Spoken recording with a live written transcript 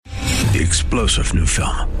The explosive new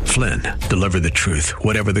film, Flynn, deliver the truth,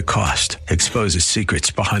 whatever the cost, exposes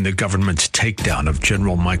secrets behind the government's takedown of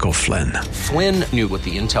General Michael Flynn. Flynn knew what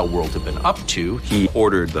the intel world had been up to. He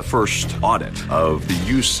ordered the first audit of the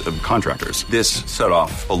use of contractors. This set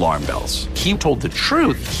off alarm bells. He told the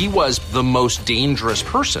truth. He was the most dangerous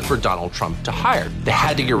person for Donald Trump to hire. They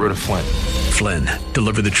had to get rid of Flynn. Flynn,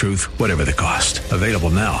 deliver the truth, whatever the cost. Available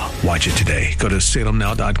now. Watch it today. Go to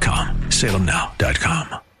salemnow.com.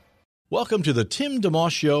 salemnow.com. Welcome to the Tim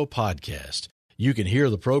DeMoss Show podcast. You can hear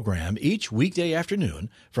the program each weekday afternoon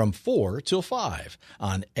from 4 till 5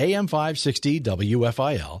 on AM 560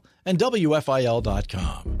 WFIL and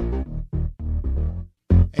WFIL.com.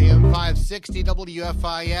 AM 560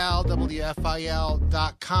 WFIL,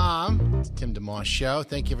 WFIL.com. It's Tim DeMoss Show.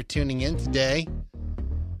 Thank you for tuning in today.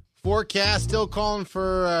 Forecast still calling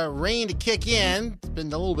for rain to kick in. It's been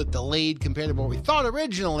a little bit delayed compared to what we thought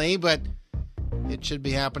originally, but it should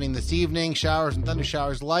be happening this evening. Showers and thunder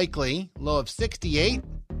showers likely. Low of 68.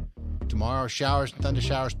 Tomorrow, showers and thunder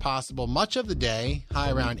showers possible much of the day.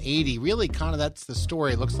 High around 80. Really, kind of that's the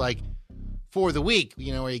story, it looks like, for the week.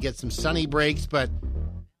 You know, where you get some sunny breaks, but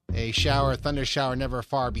a shower, thunder shower never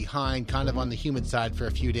far behind. Kind of on the humid side for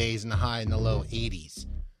a few days and the high in the low 80s.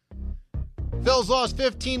 Phils lost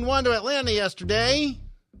 15-1 to Atlanta yesterday.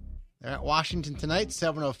 They're at Washington tonight,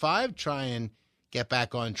 7:05. Try and get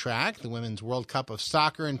back on track. The Women's World Cup of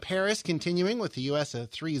Soccer in Paris continuing with the U.S. a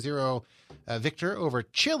 3-0 victor over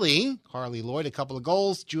Chile. Carly Lloyd, a couple of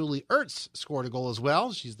goals. Julie Ertz scored a goal as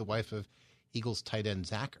well. She's the wife of Eagles tight end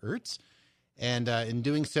Zach Ertz. And in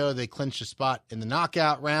doing so, they clinched a spot in the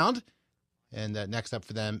knockout round. And next up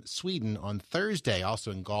for them, Sweden on Thursday.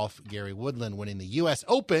 Also in golf, Gary Woodland winning the U.S.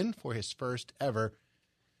 Open for his first ever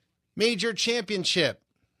major championship.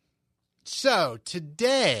 So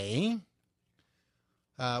today,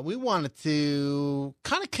 we wanted to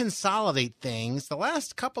kind of consolidate things. The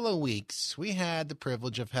last couple of weeks, we had the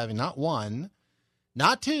privilege of having not one,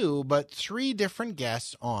 not two, but three different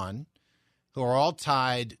guests on who are all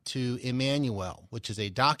tied to Emmanuel, which is a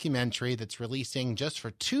documentary that's releasing just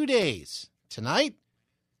for 2 days, tonight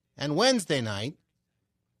and Wednesday night,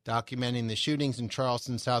 documenting the shootings in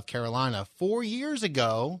Charleston, South Carolina 4 years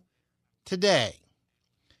ago today.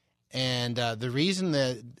 And the reason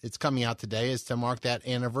that it's coming out today is to mark that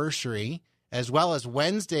anniversary, as well as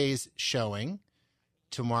Wednesday's showing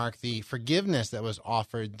to mark the forgiveness that was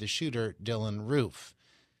offered the shooter, Dylan Roof.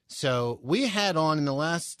 So we had on in the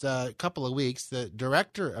last couple of weeks the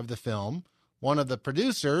director of the film, one of the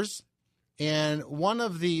producers, and one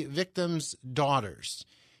of the victim's daughters.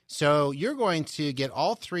 So you're going to get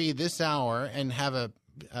all three this hour and have a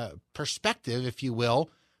perspective, if you will,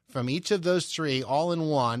 from each of those three all in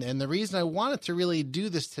one. And the reason I wanted to really do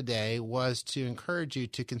this today was to encourage you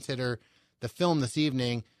to consider the film this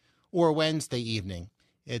evening or Wednesday evening.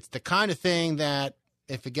 It's the kind of thing that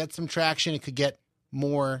if it gets some traction, it could get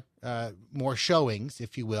more showings,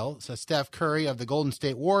 if you will. So Steph Curry of the Golden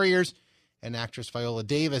State Warriors and actress Viola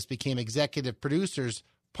Davis became executive producers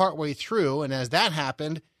partway through. And as that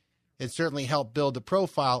happened, it certainly helped build the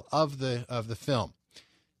profile of the film.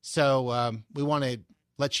 So we want to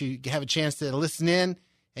let you have a chance to listen in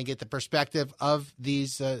and get the perspective of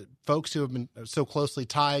these folks who have been so closely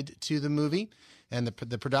tied to the movie and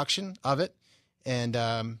the production of it. And,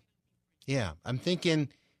 I'm thinking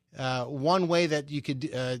one way that you could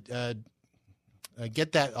get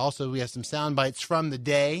that also, we have some sound bites from the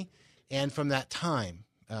day and from that time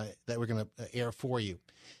that we're going to air for you.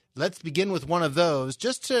 Let's begin with one of those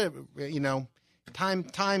just to,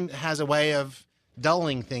 time has a way of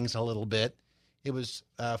dulling things a little bit. It was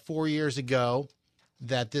 4 years ago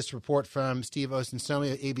that this report from Steve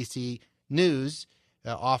Osunsomi of ABC News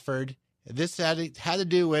offered. This had to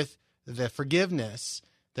do with the forgiveness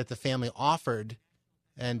that the family offered.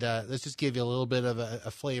 And let's just give you a little bit of a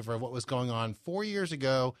flavor of what was going on 4 years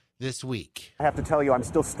ago this week. I have to tell you, I'm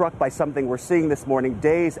still struck by something we're seeing this morning,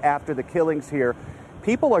 days after the killings here.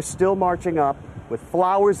 People are still marching up with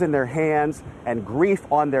flowers in their hands and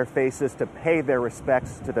grief on their faces to pay their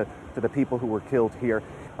respects to the people who were killed here.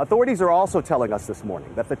 Authorities are also telling us this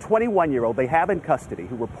morning that the 21-year-old they have in custody,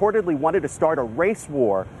 who reportedly wanted to start a race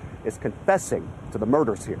war, is confessing to the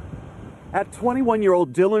murders here. At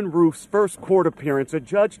 21-year-old Dylan Roof's first court appearance, a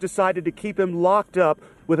judge decided to keep him locked up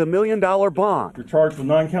with $1 million bond. You're charged with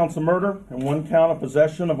 9 counts of murder and 1 count of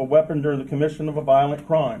possession of a weapon during the commission of a violent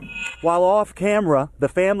crime. While off camera, the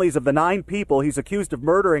families of the 9 people he's accused of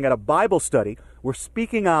murdering at a Bible study were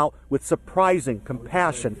speaking out with surprising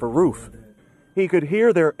compassion for Roof. He could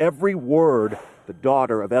hear their every word, the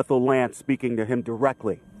daughter of Ethel Lance speaking to him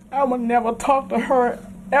directly. I would never talk to her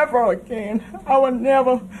ever again. I will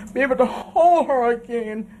never be able to hold her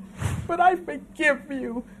again. But I forgive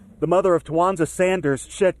you. The mother of Tawanza Sanders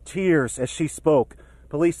shed tears as she spoke.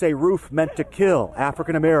 Police say Ruth meant to kill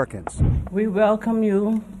African Americans. We welcome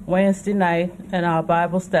you Wednesday night in our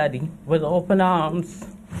Bible study with open arms.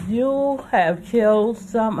 You have killed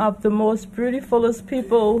some of the most beautifulest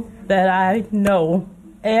people that I know.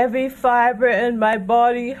 Every fiber in my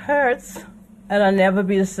body hurts, and I'll never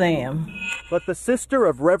be the same. But the sister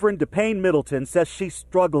of Reverend DePayne Middleton says she's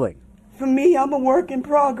struggling. For me, I'm a work in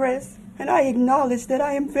progress, and I acknowledge that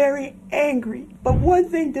I am very angry. But one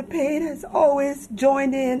thing DePayne has always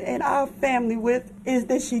joined in our family with is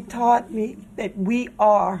that she taught me that we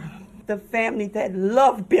are the family that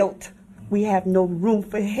love built. We have no room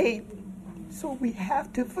for hate, so we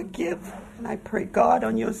have to forgive. And I pray God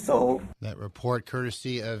on your soul. That report,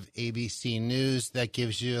 courtesy of ABC News, that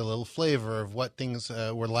gives you a little flavor of what things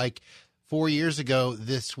were like 4 years ago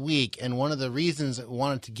this week. And one of the reasons I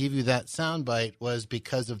wanted to give you that soundbite was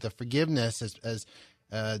because of the forgiveness, as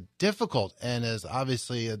difficult and as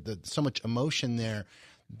obviously so much emotion there.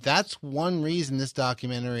 That's one reason this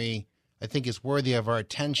documentary, I think, is worthy of our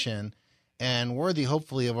attention and worthy,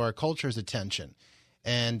 hopefully, of our culture's attention.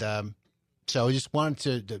 And so I just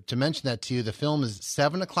wanted to mention that to you. The film is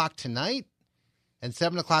 7 o'clock tonight and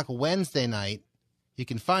 7 o'clock Wednesday night. You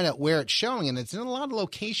can find out where it's showing, and it's in a lot of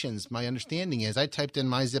locations, my understanding is. I typed in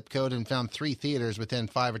my zip code and found 3 theaters within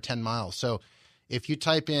 5 or 10 miles. So if you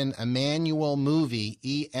type in Emmanuel Movie,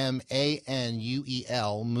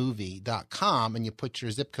 EMANUEL movie.com, and you put your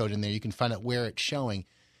zip code in there, you can find out where it's showing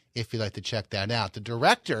if you'd like to check that out. The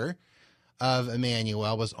director of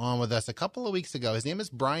Emmanuel was on with us a couple of weeks ago. His name is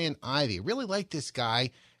Brian Ivy. Really like this guy.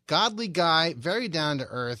 Godly guy, very down to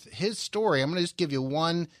earth. His story, I'm going to just give you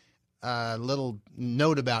one little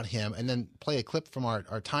note about him and then play a clip from our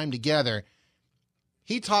time together.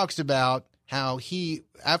 He talks about how he,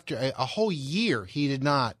 after a whole year, he did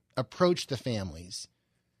not approach the families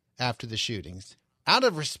after the shootings out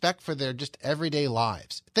of respect for their just everyday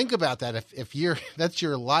lives. Think about that. If you're, that's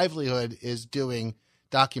your livelihood, is doing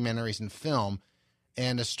documentaries and film,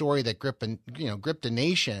 and a story that gripped a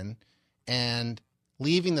nation, and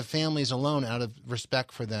leaving the families alone out of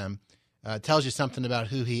respect for them tells you something about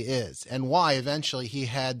who he is and why eventually he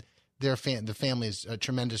had the family's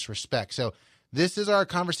tremendous respect. So this is our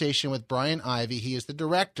conversation with Brian Ivy. He is the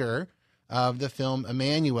director of the film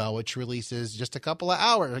Emmanuel, which releases just a couple of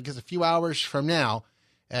hours, I guess a few hours from now,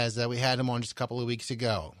 as we had him on just a couple of weeks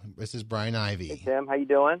ago. This is Brian Ivy. Hey, Tim. How you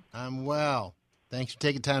doing? I'm well. Thanks for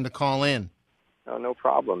taking time to call in. Oh, no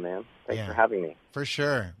problem, man. Thanks for having me. For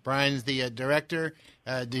sure. Brian's the director.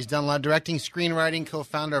 He's done a lot of directing, screenwriting,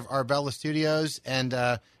 co-founder of Arbella Studios, and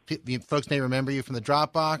folks may remember you from the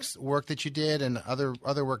Dropbox work that you did and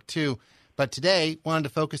other work too. But today, wanted to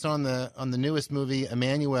focus on the newest movie,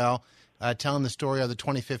 Emmanuel, telling the story of the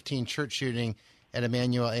 2015 church shooting at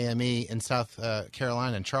Emmanuel AME in South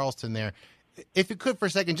Carolina, in Charleston there. If you could for a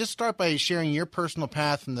second, just start by sharing your personal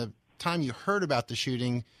path from the time you heard about the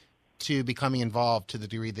shooting to becoming involved to the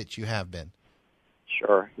degree that you have been.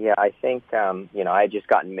 Sure. Yeah, I think, I had just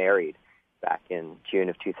gotten married back in June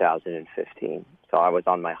of 2015. So I was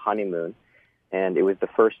on my honeymoon, and it was the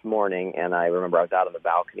first morning, and I remember I was out on the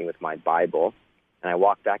balcony with my Bible, and I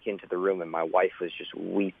walked back into the room, and my wife was just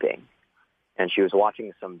weeping. And she was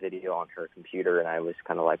watching some video on her computer, and I was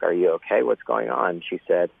kind of like, "Are you okay? What's going on?" She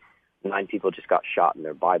said, 9 people just got shot in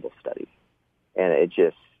their Bible study. And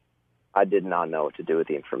I did not know what to do with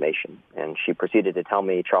the information. And she proceeded to tell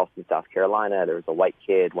me Charleston, South Carolina, there was a white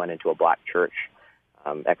kid, went into a black church,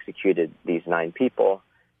 executed these 9 people,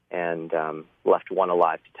 and left one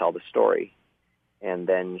alive to tell the story. And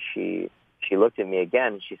then she looked at me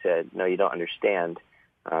again. She said, "No, you don't understand.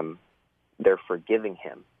 They're forgiving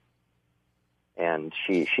him." And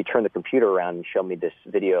she turned the computer around and showed me this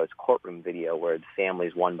video, it's courtroom video, where the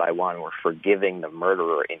families one by one were forgiving the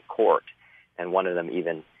murderer in court, and one of them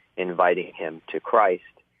even inviting him to Christ.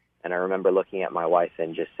 And I remember looking at my wife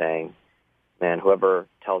and just saying, "Man, whoever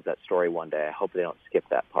tells that story one day, I hope they don't skip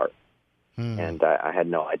that part." And I had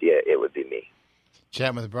no idea it would be me.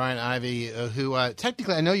 Chatting with Brian Ivy, who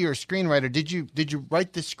technically, I know you're a screenwriter. Did you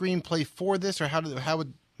write the screenplay for this, or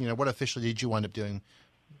what officially did you wind up doing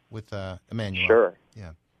with Emmanuel? Sure.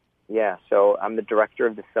 Yeah, so I'm the director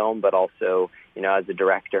of the film, but also, as a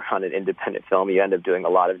director on an independent film, you end up doing a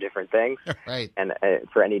lot of different things. Right. And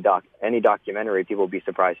for any documentary, people will be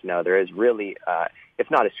surprised to know there is really, if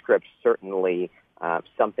not a script, certainly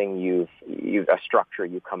something a structure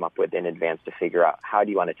you come up with in advance to figure out how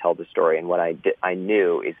do you want to tell the story. And what I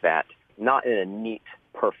knew is that not in a neat,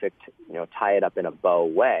 perfect, tie it up in a bow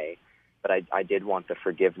way, but I did want the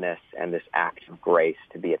forgiveness and this act of grace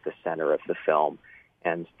to be at the center of the film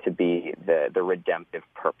and to be the redemptive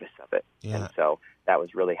purpose of it. Yeah. And so that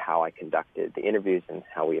was really how I conducted the interviews and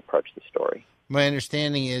how we approached the story. My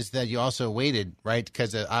understanding is that you also waited, right?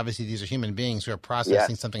 Because obviously these are human beings who are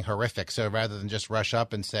processing something horrific. So rather than just rush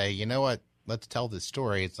up and say, you know what, let's tell this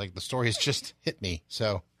story, it's like the story has just hit me.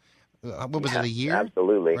 So what was it, a year?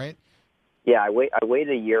 Absolutely. Right? Yeah, I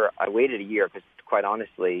waited a year. I waited a year because, quite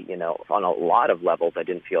honestly, on a lot of levels, I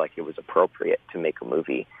didn't feel like it was appropriate to make a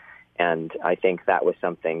movie. And I think that was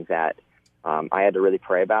something that I had to really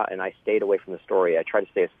pray about, and I stayed away from the story. I tried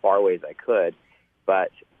to stay as far away as I could,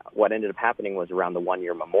 but what ended up happening was around the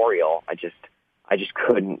 1-year memorial, I just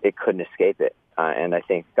couldn't escape it. And I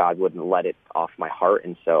think God wouldn't let it off my heart.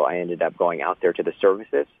 And so I ended up going out there to the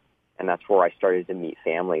services. And that's where I started to meet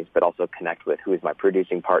families, but also connect with who is my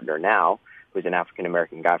producing partner now, who's an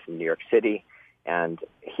African-American guy from New York City. And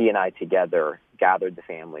he and I together gathered the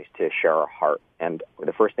families to share our heart. And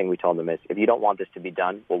the first thing we told them is, if you don't want this to be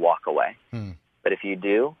done, we'll walk away. But if you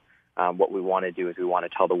do, what we want to do is we want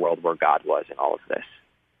to tell the world where God was in all of this.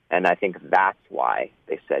 And I think that's why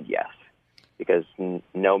they said yes, because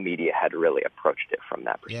no media had really approached it from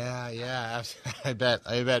that perspective. Yeah, I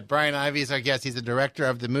bet. Brian Ivy is our guest. He's the director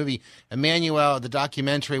of the movie Emmanuel, the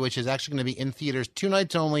documentary, which is actually going to be in theaters 2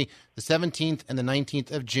 nights only, the 17th and the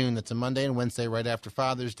 19th of June. That's a Monday and Wednesday right after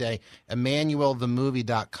Father's Day.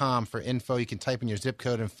 EmmanuelTheMovie.com for info. You can type in your zip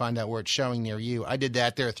code and find out where it's showing near you. I did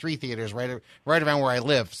that. There are 3 theaters right around where I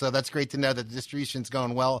live, so that's great to know that the distribution's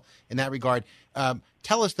going well in that regard.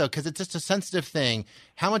 Tell us, though, because it's just a sensitive thing,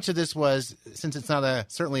 how much of this was, since it's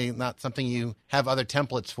certainly not something you have other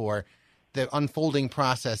templates for, the unfolding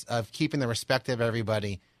process of keeping the respect of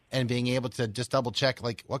everybody and being able to just double check,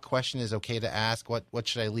 like, what question is okay to ask, what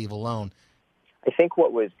should I leave alone? I think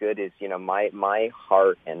what was good is, my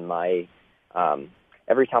heart and my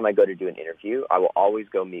every time I go to do an interview, I will always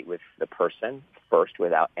go meet with the person first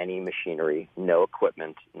without any machinery, no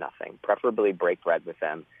equipment, nothing. Preferably break bread with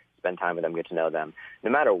them, spend time with them, get to know them,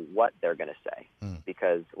 no matter what they're going to say.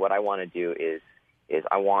 Because what I want to do is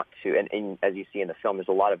I want to, and as you see in the film, there's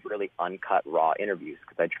a lot of really uncut, raw interviews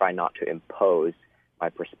because I try not to impose my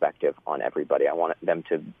perspective on everybody. I want them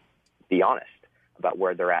to be honest about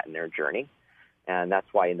where they're at in their journey. And that's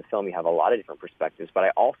why in the film you have a lot of different perspectives. But I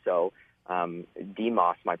also,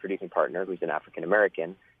 Demos, my producing partner, who's an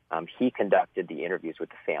African-American, he conducted the interviews with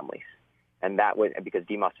the families. And that was because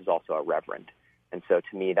Demos is also a reverend. And so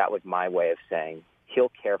to me, that was my way of saying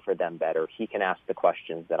he'll care for them better. He can ask the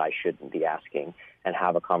questions that I shouldn't be asking and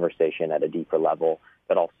have a conversation at a deeper level.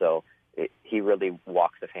 But also, he really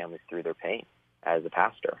walks the families through their pain as a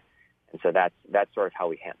pastor. And so that's sort of how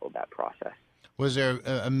we handled that process. Was there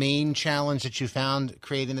a main challenge that you found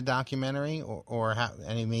creating the documentary or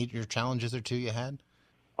any major challenges or two you had?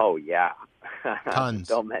 Oh, yeah. Tons.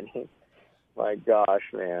 So many. My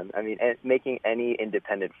gosh, man. I mean, making any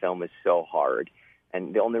independent film is so hard.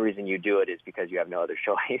 And the only reason you do it is because you have no other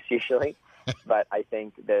choice usually. But I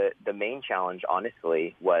think the main challenge,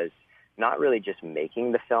 honestly, was not really just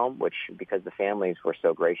making the film, which because the families were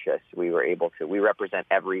so gracious, we represent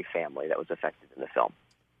every family that was affected in the film.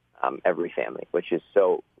 Every family, which is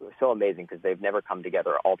so amazing because they've never come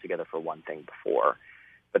together all together for one thing before.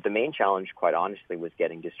 But the main challenge, quite honestly, was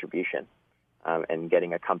getting distribution and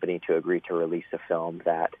getting a company to agree to release a film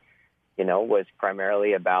that, was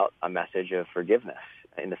primarily about a message of forgiveness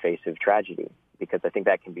in the face of tragedy, because I think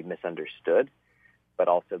that can be misunderstood, but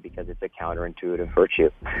also because it's a counterintuitive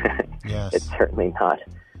virtue. Yes. It's certainly not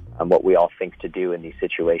what we all think to do in these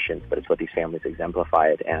situations, but it's what these families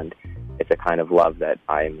exemplified, and it's a kind of love that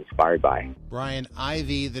I'm inspired by. Brian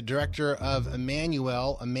Ivy, the director of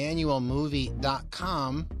Emmanuel,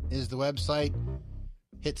 EmmanuelMovie.com is the website.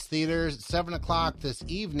 Hits theaters at 7 o'clock this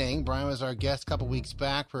evening. Brian was our guest a couple weeks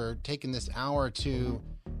back. We're taking this hour to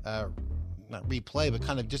not replay, but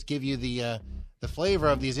kind of just give you the flavor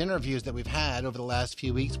of these interviews that we've had over the last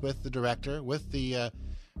few weeks with the director, with the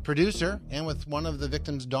producer, and with one of the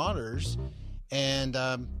victim's daughters, and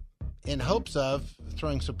in hopes of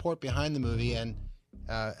throwing support behind the movie. And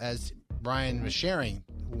as Brian was sharing,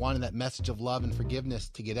 wanting that message of love and forgiveness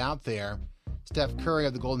to get out there. Steph Curry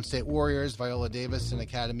of the Golden State Warriors, Viola Davis, an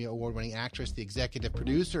Academy Award-winning actress, the executive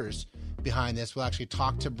producers behind this. We'll actually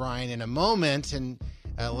talk to Brian in a moment and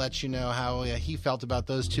let you know how he felt about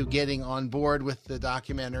those two getting on board with the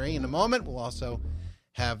documentary. In a moment, we'll also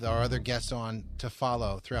have our other guests on to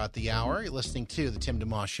follow throughout the hour. You're listening to The Tim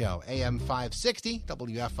DeMoss Show, AM 560,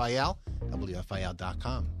 WFIL,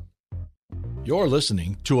 WFIL.com. You're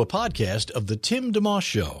listening to a podcast of The Tim DeMoss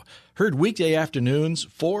Show, heard weekday afternoons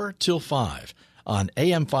 4 till 5 on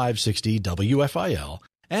AM 560 WFIL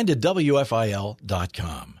and at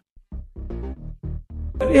WFIL.com.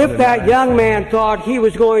 If that young man thought he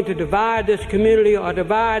was going to divide this community or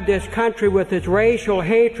divide this country with his racial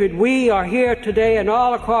hatred, we are here today and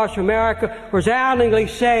all across America resoundingly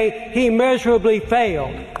say he miserably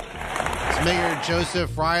failed. It's Mayor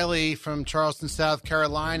Joseph Riley from Charleston, South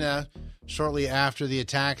Carolina, shortly after the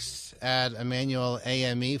attacks at Emanuel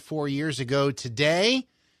AME 4 years ago today.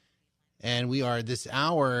 And we are this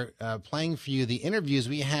hour playing for you the interviews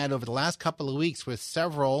we had over the last couple of weeks with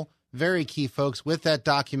several very key folks with that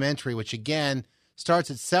documentary, which again starts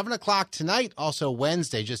at 7 o'clock tonight, also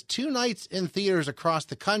Wednesday, just 2 nights in theaters across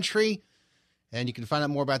the country. And you can find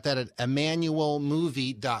out more about that at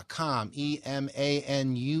EmanuelMovie.com,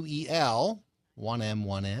 EMANUEL,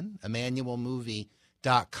 1M1N,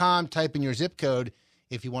 EmanuelMovie.com. Type in your zip code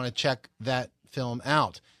if you want to check that film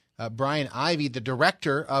out. Brian Ivy, the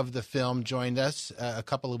director of the film, joined us a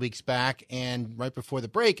couple of weeks back. And right before the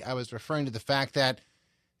break, I was referring to the fact that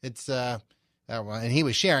it's, and he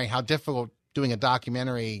was sharing how difficult doing a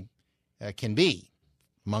documentary can be,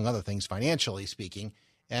 among other things, financially speaking,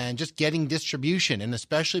 and just getting distribution. And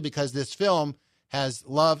especially because this film has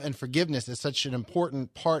love and forgiveness as such an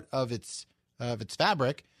important part of its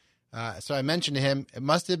fabric. So I mentioned to him, it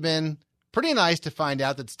must have been pretty nice to find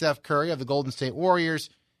out that Steph Curry of the Golden State Warriors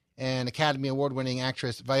and Academy Award-winning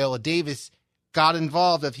actress Viola Davis got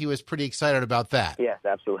involved, if he was pretty excited about that. Yes,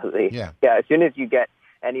 absolutely. Yeah, as soon as you get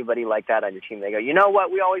anybody like that on your team, they go, you know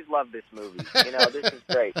what, we always love this movie. This is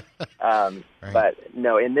great. Right. But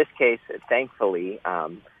no, in this case, thankfully,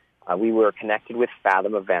 we were connected with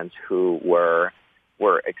Fathom Events, who were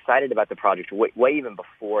excited about the project way even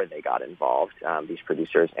before they got involved, these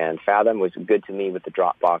producers. And Fathom was good to me with the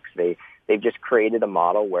Dropbox. They've just created a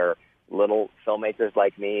model where little filmmakers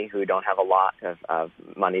like me who don't have a lot of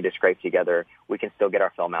money to scrape together, we can still get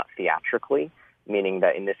our film out theatrically, meaning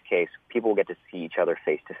that in this case, people will get to see each other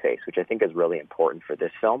face-to-face, which I think is really important for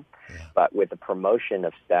this film. Yeah. But with the promotion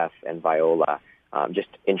of Steph and Viola, just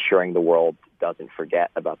ensuring the world doesn't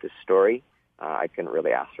forget about this story, I couldn't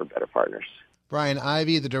really ask for better partners. Brian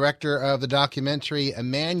Ivy, the director of the documentary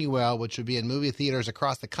Emanuel, which will be in movie theaters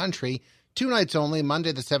across the country, 2 nights only,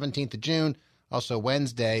 Monday the 17th of June, also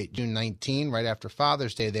Wednesday, June 19, right after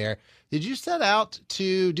Father's Day there. Did you set out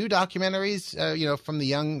to do documentaries, from the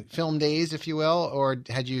young film days, if you will, or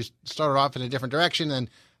had you started off in a different direction and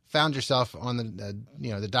found yourself on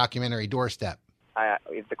the documentary doorstep?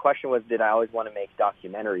 If the question was, did I always want to make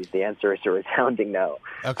documentaries, the answer is a resounding no.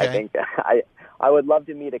 Okay. I think I would love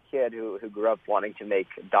to meet a kid who grew up wanting to make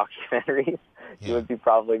documentaries. Yeah. He would be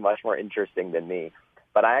probably much more interesting than me.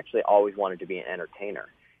 But I actually always wanted to be an entertainer.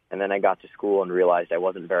 And then I got to school and realized I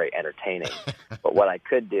wasn't very entertaining. But what I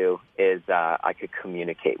could do is I could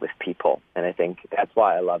communicate with people. And I think that's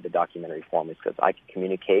why I love the documentary form, is because I can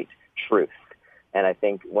communicate truth. And I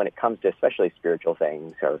think when it comes to especially spiritual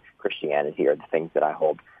things or Christianity or the things that I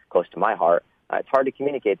hold close to my heart, it's hard to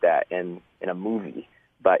communicate that in a movie.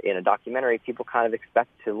 But in a documentary, people kind of expect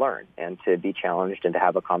to learn and to be challenged and to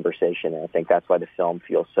have a conversation. And I think that's why the film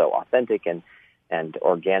feels so authentic and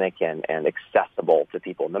organic and accessible to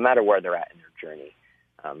people, no matter where they're at in their journey,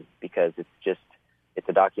 because it's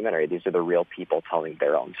a documentary. These are the real people telling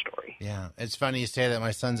their own story. Yeah, it's funny you say that.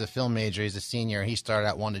 My son's a film major. He's a senior. He started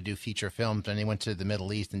out wanting to do feature films, and he went to the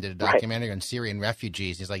Middle East and did a documentary on Syrian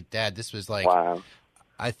refugees. He's like, Dad, this was like, wow.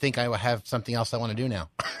 I think I have something else I want to do now,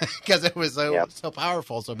 because it was so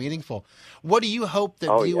powerful, so meaningful. What do you hope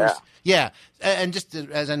that viewers... Yeah, and just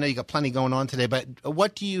as I know you got plenty going on today, but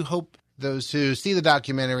what do you hope those who see the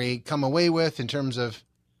documentary come away with in terms of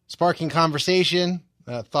sparking conversation,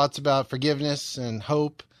 thoughts about forgiveness and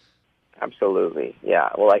hope? Absolutely. Yeah.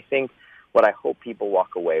 Well, I think what I hope people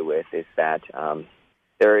walk away with is that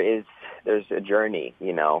there's a journey,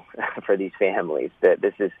 for these families. That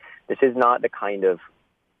this is not the kind of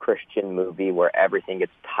Christian movie where everything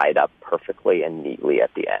gets tied up perfectly and neatly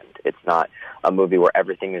at the end. It's not a movie where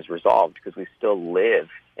everything is resolved, because we still live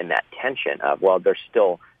in that tension of,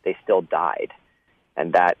 they still died,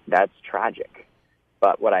 and that's tragic.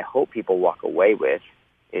 But what I hope people walk away with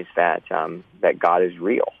is that God is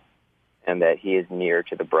real, and that He is near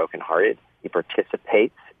to the brokenhearted. He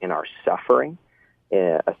participates in our suffering,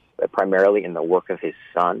 primarily in the work of His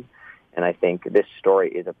Son. And I think this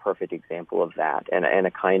story is a perfect example of that, and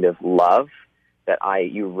a kind of love that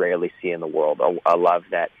you rarely see in the world, a love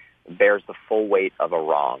that bears the full weight of a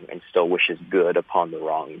wrong and still wishes good upon the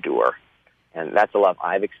wrongdoer. And that's a love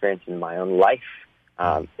I've experienced in my own life,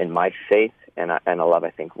 in my faith, and a love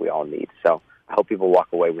I think we all need. So I hope people walk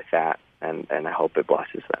away with that and I hope it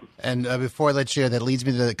blesses them. And before I let you, that leads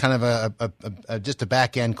me to kind of just a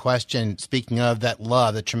back end question. Speaking of that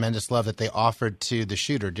love, the tremendous love that they offered to the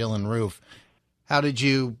shooter, Dylann Roof, how did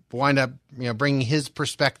you wind up, bringing his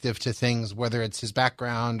perspective to things, whether it's his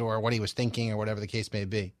background or what he was thinking or whatever the case may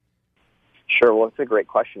be? Sure. Well, it's a great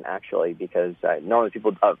question, actually, because normally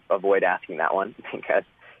people avoid asking that one because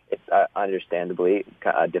it's understandably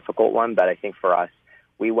a difficult one. But I think for us,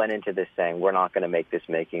 we went into this saying we're not going to make this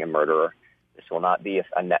Making a Murderer. This will not be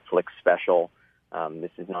a Netflix special.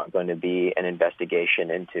 This is not going to be an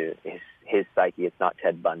investigation into his psyche. It's not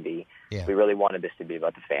Ted Bundy. Yeah. We really wanted this to be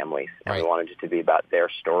about the families, and we wanted it to be about their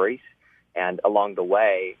stories. And along the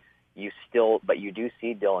way, you do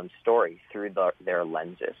see Dylan's story through their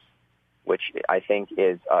lenses, which I think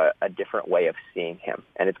is a different way of seeing him.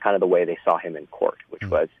 And it's kind of the way they saw him in court, which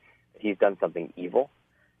was he's done something evil,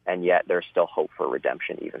 and yet there's still hope for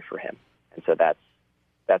redemption even for him. And so that's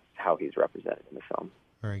how he's represented in the film.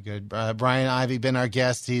 Very good. Brian Ivy been our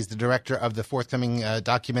guest. He's the director of the forthcoming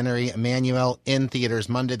documentary Emmanuel, in theaters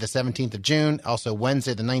Monday the 17th of June, also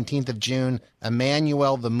Wednesday the 19th of June.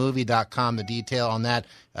 EmmanuelTheMovie.com, the detail on that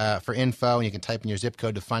for info, and you can type in your zip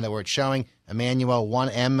code to find out where it's showing. Emmanuel,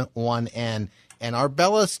 1M1N. And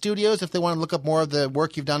Arbella Studios, if they want to look up more of the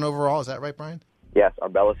work you've done overall. Is that right, Brian? Yes,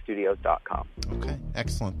 ArbellaStudios.com. Okay,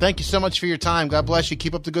 excellent. Thank you so much for your time. God bless you.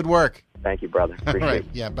 Keep up the good work. Thank you, brother. Appreciate it.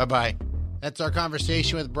 Yeah, bye-bye. That's our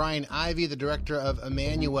conversation with Brian Ivy, the director of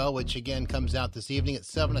Emmanuel, which again comes out this evening at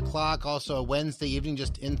 7 o'clock. Also a Wednesday evening,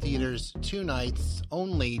 just in theaters 2 nights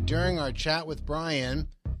only. During our chat with Brian,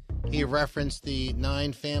 he referenced the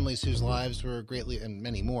 9 families whose lives were greatly, and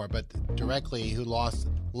many more, but directly who lost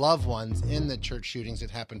loved ones in the church shootings that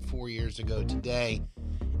happened 4 years ago today,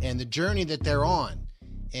 and the journey that they're on.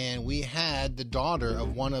 And we had the daughter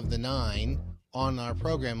of one of the 9 on our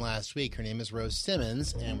program last week. Her name is Rose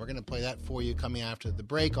Simmons, and we're going to play that for you coming after the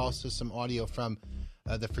break. Also some audio from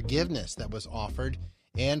the forgiveness that was offered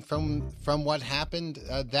and from what happened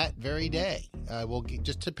that very day. We'll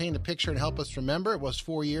just to paint a picture and help us remember, it was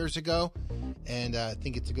 4 years ago, and I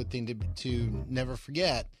think it's a good thing to never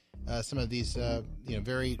forget some of these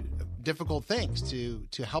very difficult things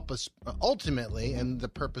to help us ultimately. And the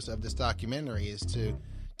purpose of this documentary is to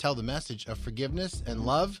tell the message of forgiveness and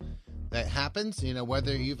love that happens,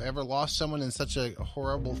 whether you've ever lost someone in such a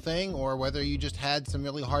horrible thing or whether you just had some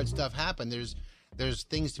really hard stuff happen. There's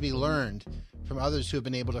things to be learned from others who have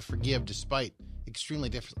been able to forgive despite extremely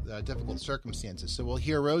difficult circumstances. So we'll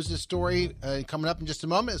hear Rose's story coming up in just a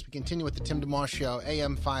moment as we continue with the Tim DeMoss Show,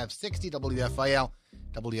 AM 560 WFIL,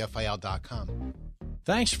 WFIL.com.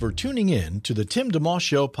 Thanks for tuning in to the Tim DeMoss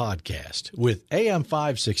Show podcast with AM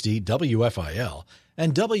 560 WFIL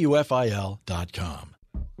and WFIL.com.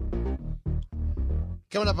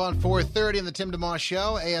 Coming up on 4:30 on the Tim DeMoss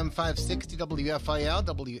Show, AM 560 WFIL,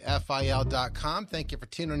 WFIL.com. Thank you for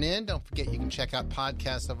tuning in. Don't forget you can check out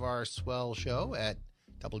podcasts of our swell show at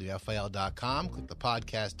WFIL.com. Click the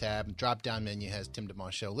podcast tab, and drop-down menu has Tim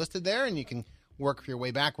DeMoss Show listed there, and you can work your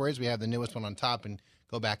way backwards. We have the newest one on top and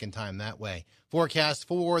go back in time that way. Forecast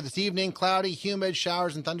for this evening, cloudy, humid,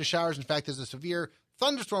 showers and thunder showers. In fact, there's a severe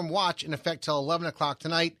thunderstorm watch in effect till 11 o'clock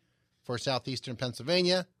tonight for southeastern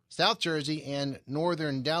Pennsylvania, South Jersey, and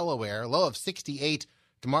northern Delaware. Low of 68.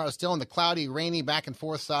 Tomorrow still on the cloudy, rainy, back and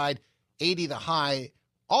forth side. 80 the high.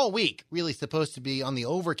 All week really supposed to be on the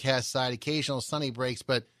overcast side. Occasional sunny breaks,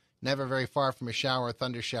 but never very far from a shower or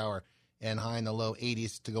thunder shower. And high in the low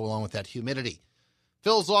 80s to go along with that humidity.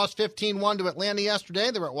 Phils lost 15-1 to Atlanta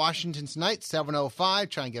yesterday. They were at Washington tonight, 7:05.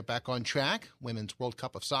 Trying to get back on track. Women's World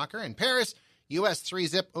Cup of Soccer. In Paris, U.S.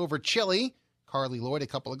 3-0 over Chile. Carly Lloyd, a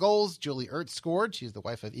couple of goals. Julie Ertz scored. She's the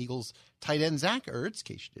wife of Eagles tight end Zach Ertz,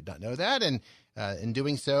 in case you did not know that. And in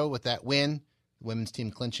doing so, with that win, the women's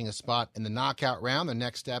team clinching a spot in the knockout round. The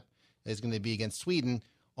next step is going to be against Sweden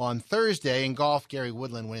on Thursday. In golf, Gary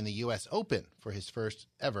Woodland winning the U.S. Open for his first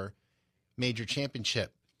ever major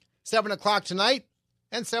championship. 7 o'clock tonight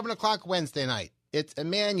and 7 o'clock Wednesday night. It's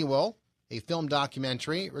Emmanuel, a film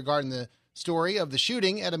documentary regarding the story of the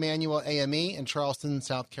shooting at Emmanuel AME in Charleston,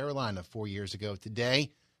 South Carolina 4 years ago today.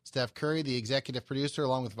 Steph Curry, the executive producer,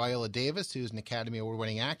 along with Viola Davis, who's an Academy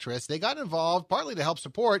Award-winning actress, they got involved partly to help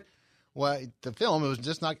support the film. It was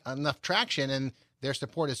just not enough traction, and their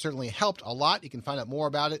support has certainly helped a lot. You can find out more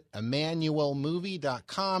about it,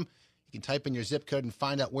 EmmanuelMovie.com. You can type in your zip code and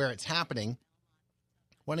find out where it's happening.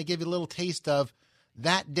 I want to give you a little taste of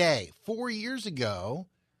that day. 4 years ago,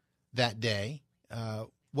 that day,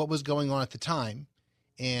 what was going on at the time,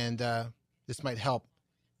 and this might help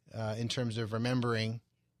in terms of remembering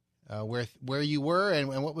where you were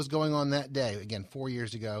and what was going on that day. Again, 4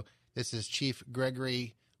 years ago. This is Chief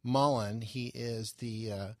Gregory Mullen. He is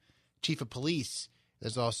the chief of police.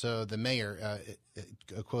 There's also the mayor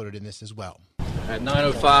quoted in this as well. At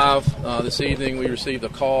 9:05 this evening, we received a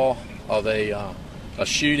call of a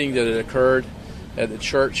shooting that had occurred at the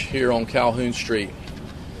church here on Calhoun Street.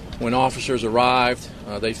 When officers arrived,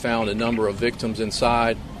 they found a number of victims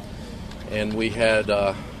inside, and we had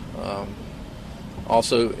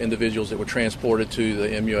also individuals that were transported to the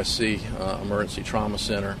MUSC Emergency Trauma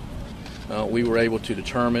Center. We were able to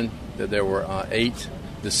determine that there were 8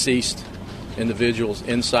 deceased individuals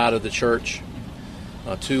inside of the church.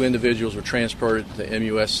 2 individuals were transported to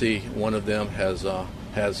MUSC. One of them has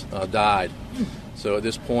died. So at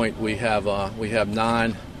this point, we have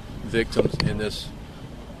 9 victims in this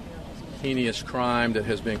heinous crime that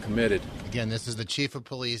has been committed. Again, this is the chief of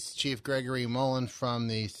police, Chief Gregory Mullen from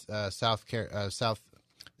the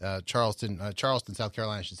Charleston, South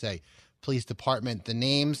Carolina, I should say, Police Department. The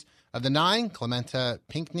names of the 9: Clementa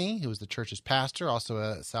Pinckney, who was the church's pastor, also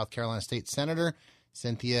a South Carolina state senator;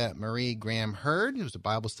 Cynthia Marie Graham Hurd, who was a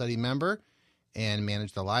Bible study member and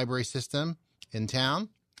managed the library system in town.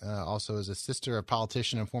 Also is a sister of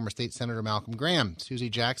politician and former state senator Malcolm Graham. Susie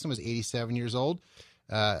Jackson was 87 years old.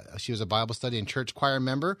 She was a Bible study and church choir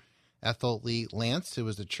member. Ethel Lee Lance, who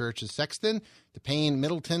was the church's sexton. DePayne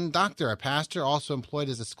Middleton, doctor, a pastor, also employed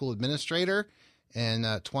as a school administrator. And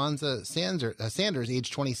Twanza Sanders, age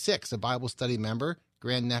 26, a Bible study member,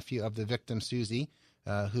 grandnephew of the victim, Susie,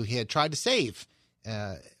 who he had tried to save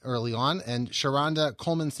early on. And Sharonda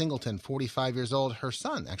Coleman Singleton, 45 years old. Her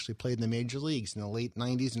son actually played in the major leagues in the late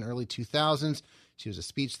 90s and early 2000s. She was a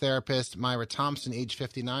speech therapist. Myra Thompson, age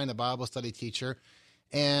 59, a Bible study teacher.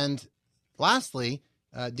 And lastly,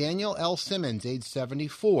 Daniel L. Simmons, age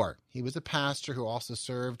 74. He was a pastor who also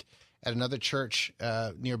served at another church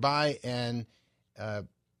nearby, and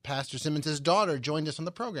Pastor Simmons' daughter joined us on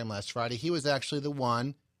the program last Friday. He was actually the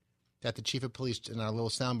one that the chief of police, in our little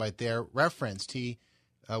soundbite there, referenced. He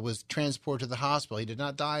was transported to the hospital. He did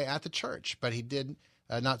not die at the church, but he did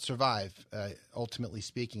not survive, ultimately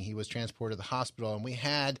speaking. He was transported to the hospital, and we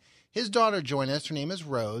had his daughter join us. Her name is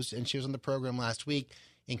Rose, and she was on the program last week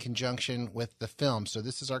in conjunction with the film. So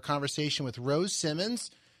this is our conversation with Rose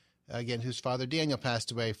Simmons, again, whose father Daniel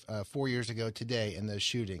passed away 4 years ago today in those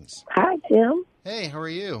shootings. Hi, Tim. Hey, how are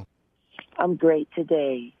you? I'm great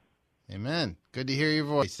today. Amen. Good to hear your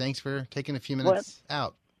voice. Thanks for taking a few minutes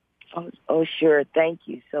out. Oh, sure. Thank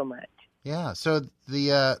you so much. Yeah. So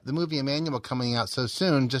the movie Emmanuel coming out so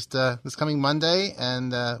soon, just this coming Monday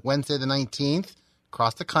and Wednesday the 19th,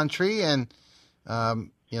 across the country, and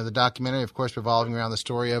the documentary, of course, revolving around the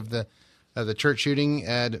story of the church shooting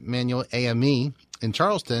at Emmanuel AME in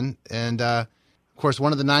Charleston. And, of course,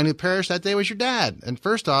 one of the 9 who perished that day was your dad. And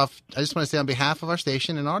first off, I just want to say on behalf of our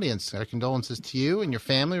station and audience, our condolences to you and your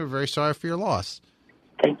family. We're very sorry for your loss.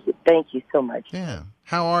 Thank you. Thank you so much. Yeah.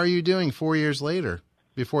 How are you doing 4 years later?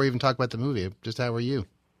 Before we even talk about the movie, just how are you?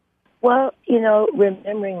 Well,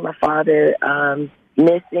 remembering my father,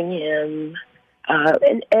 missing him,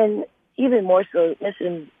 and even more so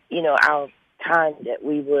missing, our time that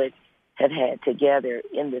we would have had together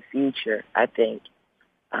in the future, I think.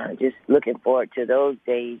 Just looking forward to those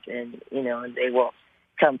days, and they will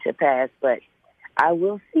come to pass. But I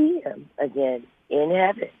will see him again in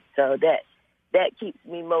heaven, so that keeps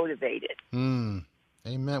me motivated. Amen.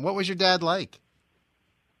 What was your dad like?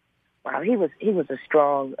 Wow, he was a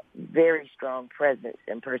strong, very strong presence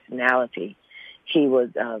and personality. He was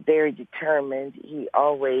very determined. He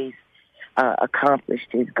always accomplished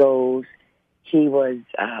his goals. He was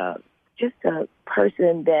just a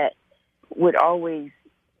person that would always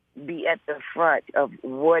be at the front of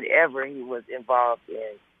whatever he was involved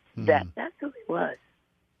in. That's who he was.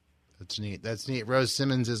 That's neat. Rose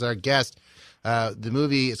Simmons is our guest. The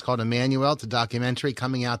movie is called Emmanuel. It's a documentary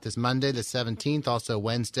coming out this Monday, the 17th, also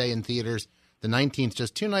Wednesday in theaters, the 19th,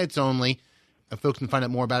 just 2 nights only. Folks can find out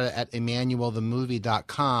more about it at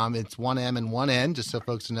emmanuelthemovie.com. It's 1 M and 1 N, just so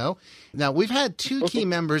folks know. Now, we've had 2 key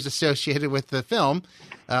members associated with the film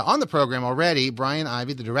on the program already, Brian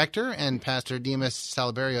Ivy, the director, and Pastor Demas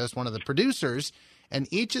Saliberios, one of the producers. And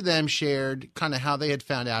each of them shared kind of how they had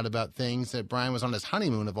found out about things, that Brian was on his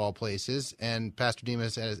honeymoon of all places, and Pastor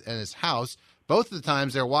Demas at his house. Both of the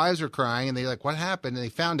times their wives were crying, and they're like, what happened? And they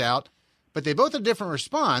found out. But they both had a different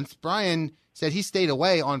response. Brian said he stayed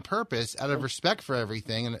away on purpose out of respect for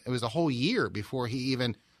everything, and it was a whole year before he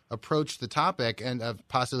even approached the topic and of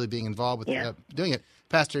possibly being involved with doing it.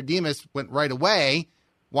 Pastor Demas went right away,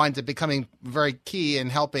 winds up becoming very key in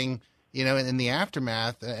helping, in the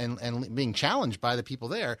aftermath and being challenged by the people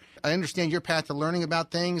there. I understand your path to learning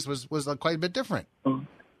about things was quite a bit different.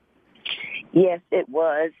 Yes, it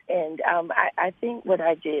was, and I think what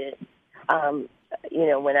I did, when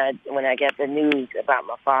I got the news about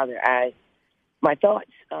my father, my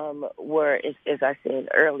thoughts were, as I said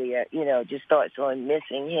earlier, just thoughts on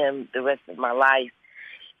missing him the rest of my life.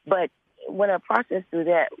 But when I processed through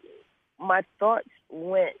that, my thoughts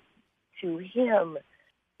went to him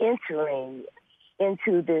entering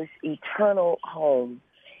into this eternal home,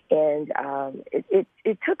 and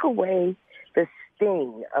it took away the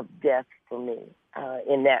sting of death for me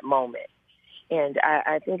in that moment. And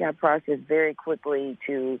I think I processed very quickly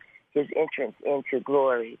to his entrance into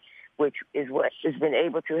glory, which is what has been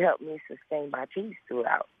able to help me sustain my peace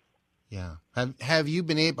throughout. Yeah. Have you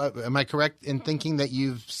been able, am I correct in thinking that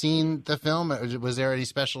you've seen the film? Or was there any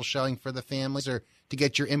special showing for the families or to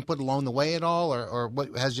get your input along the way at all? Or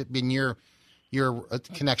what has it been your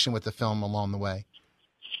connection with the film along the way?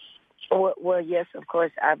 Well, yes, of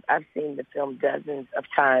course. I've seen the film dozens of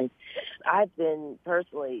times. I've been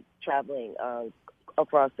personally traveling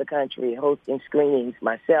across the country, hosting screenings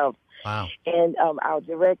myself. Wow. And our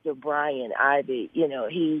director, Brian Ivey,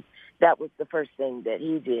 that was the first thing that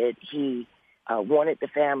he did. He wanted the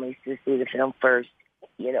families to see the film first,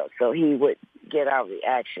 so he would get our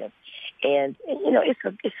reaction. And,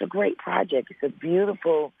 it's a great project. It's a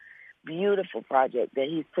beautiful, beautiful project that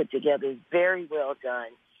he's put together. It's very well done.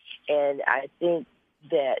 And I think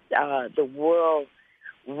that the world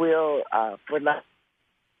will, I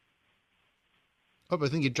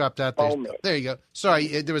think you dropped out there. There you go. Sorry,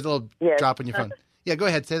 there was a little drop in your phone. Yeah, go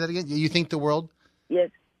ahead. Say that again. You think the world?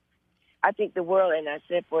 Yes. I think the world, and I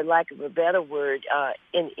said for lack of a better word,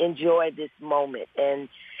 enjoy this moment and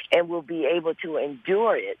will be able to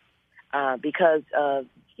endure it because of,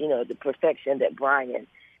 the perfection that Brian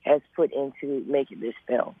has put into making this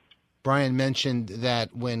film. Brian mentioned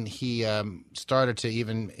that when he started to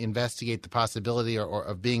even investigate the possibility or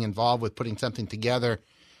of being involved with putting something together,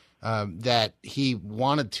 that he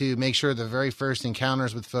wanted to make sure the very first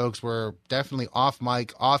encounters with folks were definitely off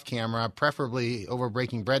mic, off camera, preferably over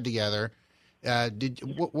breaking bread together.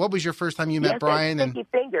 What was your first time you met Brian? Sticky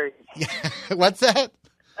Fingers. What's that?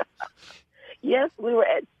 Yes, we were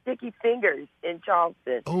at Sticky Fingers in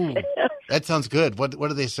Charleston. Oh, that sounds good. What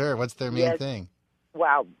do they serve? What's their main thing?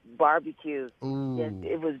 Wow, barbecue. Ooh. Yes,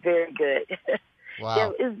 it was very good. Wow.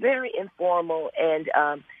 Yeah, it was very informal, and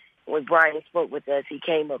when Brian spoke with us, he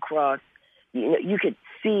came across, you could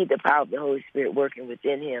see the power of the Holy Spirit working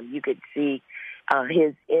within him. You could see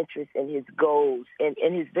his interest and his goals,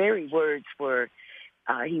 and his very words were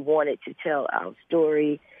he wanted to tell our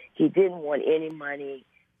story. He didn't want any money.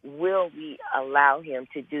 Will we allow him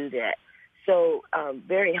to do that? So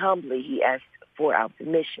very humbly, he asked for our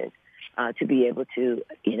permission to be able to,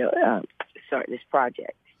 start this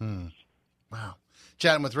project. Wow.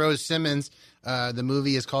 Chatting with Rose Simmons. The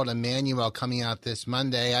movie is called Emmanuel, coming out this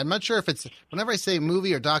Monday. I'm not sure if it's, whenever I say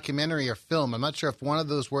movie or documentary or film, I'm not sure if one of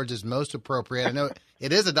those words is most appropriate. I know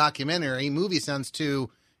it is a documentary. Movie sounds too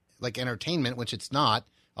like entertainment, which it's not,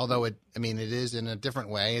 although it is in a different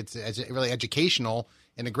way. It's really educational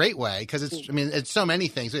in a great way because it's so many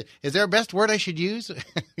things. Is there a best word I should use?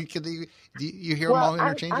 Do you hear them all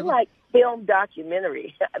interchangeable? I like film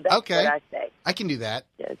documentary. That's okay. what I say. I can do that.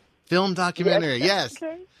 Yes. Film documentary, yes.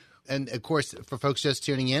 Okay. And, of course, for folks just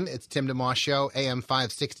tuning in, it's Tim DeMoss Show, AM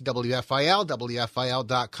 560 WFIL,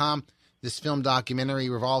 WFIL.com. This film documentary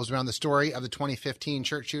revolves around the story of the 2015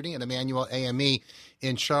 church shooting at Emmanuel AME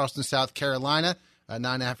in Charleston, South Carolina.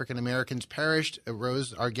 9 African Americans perished.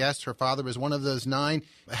 Rose, our guest, her father was one of those 9.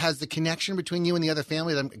 Has the connection between you and the other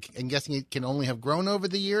family, I'm guessing it can only have grown over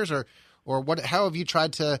the years, or what? How have you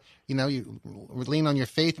tried to, you lean on your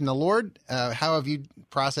faith in the Lord? How have you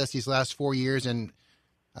processed these last 4 years? And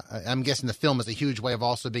I'm guessing the film is a huge way of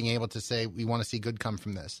also being able to say we want to see good come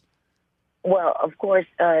from this. Well, of course,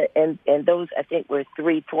 and those, I think, were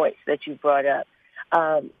 3 points that you brought up.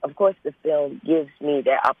 Of course, the film gives me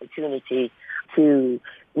that opportunity to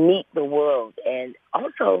meet the world. And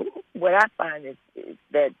also what I find is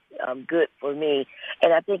that's good for me,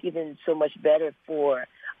 and I think even so much better for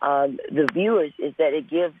the viewers, is that it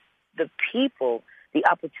gives the people the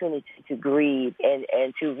opportunity to grieve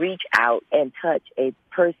and to reach out and touch a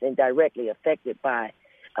person directly affected by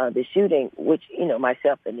the shooting, which,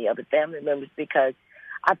 myself and the other family members, because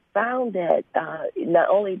I found that not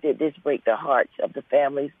only did this break the hearts of the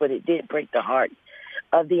families, but it did break the hearts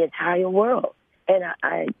of the entire world. And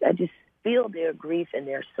I just feel their grief and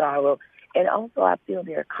their sorrow, and also I feel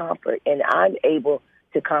their comfort, and I'm able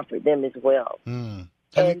to comfort them as well. Mm.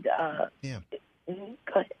 And yeah. Go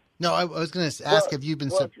ahead. No, I was going to ask, have you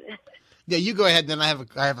been? Yeah, you go ahead. Then I have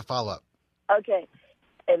a follow up. Okay,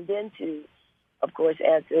 and then to of course,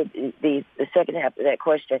 answer the second half of that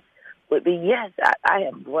question would be yes, I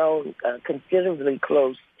have grown considerably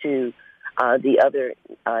close to the other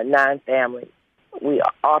 9 families. We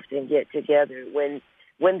often get together when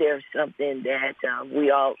there's something that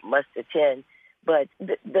we all must attend. But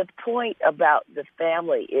the point about the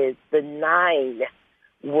family is the 9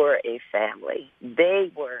 were a family.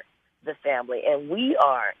 They were the family, and we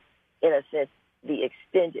are, in a sense, the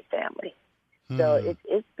extended family. So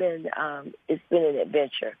it's been an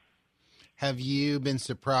adventure. Have you been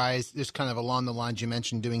surprised, just kind of along the lines you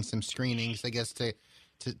mentioned, doing some screenings, I guess, to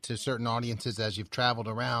certain audiences as you've traveled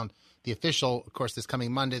around? The official, of course, this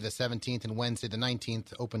coming Monday, the 17th, and Wednesday, the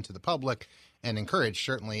 19th, open to the public and encouraged,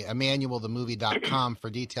 certainly. EmmanuelTheMovie.com for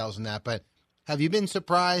details on that. But have you been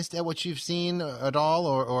surprised at what you've seen at all,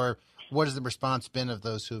 or what has the response been of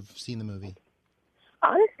those who've seen the movie?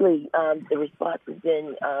 Honestly, the response has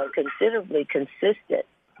been considerably consistent.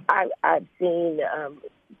 I've seen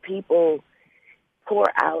people pour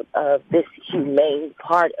out of this humane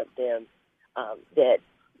part of them that,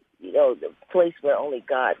 the place where only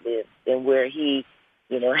God lives and where he,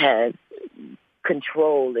 has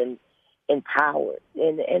control and power.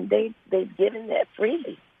 And they've given that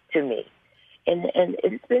freely to me. And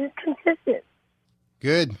it's been consistent.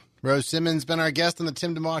 Good. Rose Simmons been our guest on the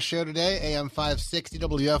Tim DeMoss Show today, AM 560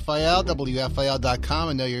 WFIL, WFIL.com.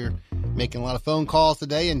 I know you're making a lot of phone calls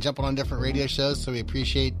today and jumping on different radio shows, so we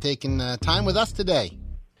appreciate taking time with us today.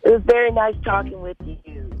 It was very nice talking with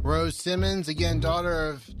you. Rose Simmons, again, daughter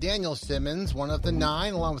of Daniel Simmons, one of the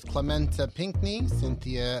 9, along with Clementa Pinckney,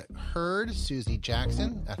 Cynthia Hurd, Susie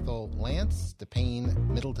Jackson, Ethel Lance, DePayne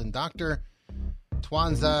Middleton Doctor,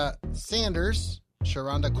 Twanza Sanders,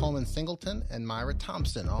 Sharonda Coleman Singleton, and Myra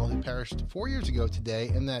Thompson, all who perished 4 years ago today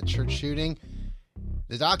in that church shooting.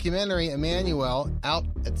 The documentary, Emmanuel, out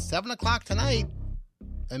at 7 o'clock tonight,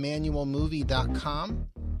 EmmanuelMovie.com.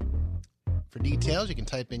 For details, you can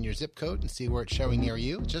type in your zip code and see where it's showing near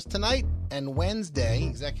you. Just tonight and Wednesday,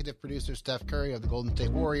 executive producer Steph Curry of the Golden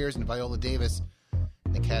State Warriors and Viola Davis,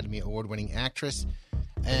 an Academy Award-winning actress.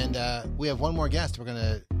 And we have one more guest we're going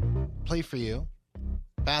to play for you.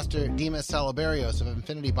 Pastor Dimas Salaberios of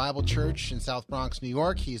Infinity Bible Church in South Bronx, New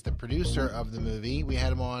York. He's the producer of the movie. We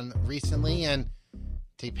had him on recently, and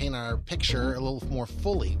to paint our picture a little more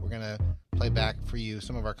fully, we're going to play back for you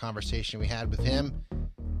some of our conversation we had with him.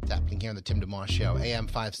 It's happening here on the Tim DeMoss Show, AM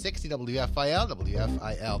 560 WFIL,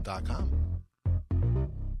 WFIL.com.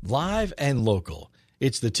 Live and local.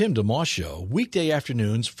 It's the Tim DeMoss Show, weekday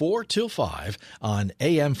afternoons 4 till 5 on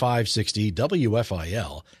AM 560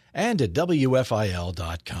 WFIL and at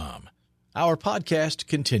WFIL.com. Our podcast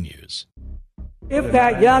continues. If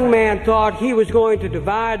that young man thought he was going to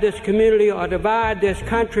divide this community or divide this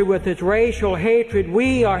country with its racial hatred,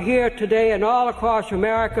 we are here today and all across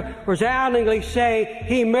America resoundingly say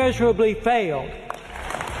he miserably failed.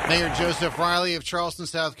 Mayor Joseph Riley of Charleston,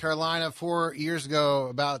 South Carolina, 4 years ago,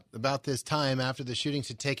 about this time after the shootings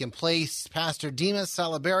had taken place, Pastor Dimas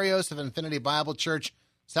Salaberios of Infinity Bible Church,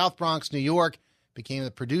 South Bronx, New York, became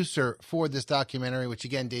the producer for this documentary, which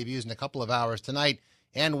again debuts in a couple of hours tonight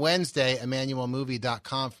and Wednesday.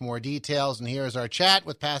 EmmanuelMovie.com for more details. And here's our chat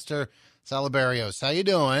with Pastor Salaberios. How you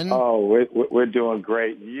doing? Oh, we're doing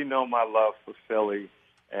great. You know my love for Philly,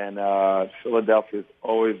 and Philadelphia's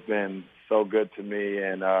always been so good to me.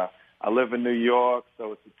 And I live in New York,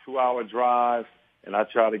 so it's a 2-hour drive, and I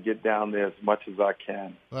try to get down there as much as I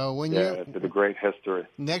can. Well, to the great history.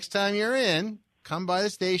 Next time you're in, come by the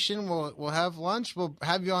station. We'll have lunch. We'll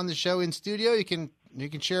have you on the show in studio. You can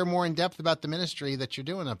share more in depth about the ministry that you're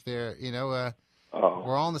doing up there. We're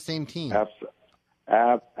all on the same team.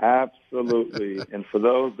 Absolutely. And for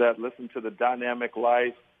those that listen to the Dynamic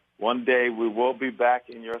Life, one day we will be back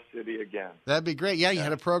in your city again. That'd be great. Yeah, you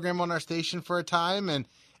had a program on our station for a time, and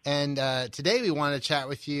today we want to chat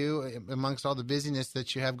with you amongst all the busyness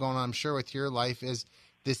that you have going on, I'm sure, with your life, is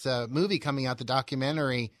this movie coming out, the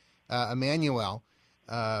documentary, Emmanuel,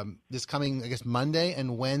 this coming, I guess, Monday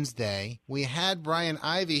and Wednesday. We had Brian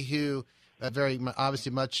Ivy, who very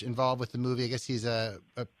obviously much involved with the movie. I guess he's a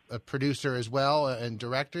producer as well and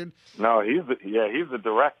director. No, he's a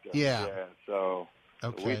director. Yeah. So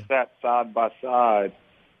okay. We sat side by side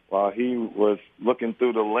while he was looking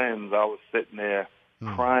through the lens. I was sitting there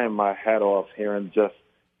crying my head off, hearing just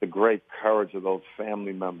the great courage of those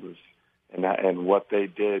family members and what they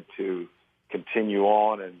did to continue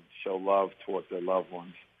on and show love towards their loved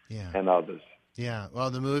ones and others. Yeah. Well,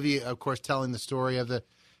 the movie, of course, telling the story of the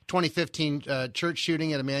 2015 church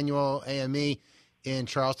shooting at Emmanuel AME in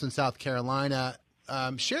Charleston, South Carolina.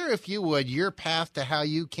 Share, if you would, your path to how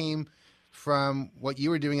you came from what you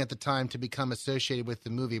were doing at the time to become associated with the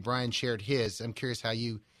movie. Brian shared his. I'm curious how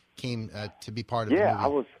you came to be part of the movie.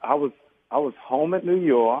 Yeah, I was home at New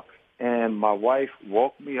York, and my wife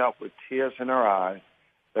woke me up with tears in her eyes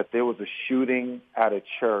that there was a shooting at a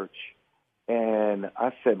church. And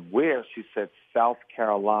I said, where? She said, South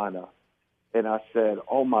Carolina. And I said,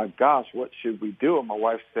 oh, my gosh, what should we do? And my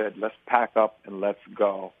wife said, let's pack up and let's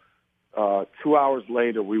go. 2 hours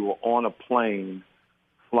later, we were on a plane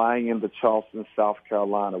flying into Charleston, South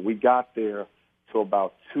Carolina. We got there to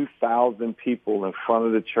about 2,000 people in front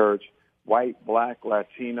of the church, white, black,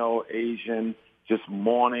 Latino, Asian, just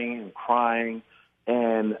mourning and crying.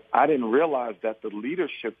 And I didn't realize that the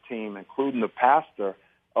leadership team, including the pastor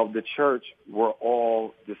of the church, were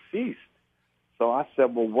all deceased. So I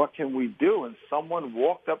said, well, what can we do? And someone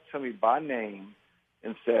walked up to me by name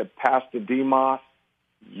and said, Pastor Demas,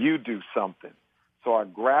 you do something. So I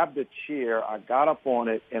grabbed a chair, I got up on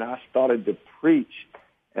it, and I started to preach.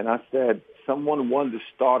 And I said, someone wanted to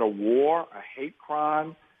start a war, a hate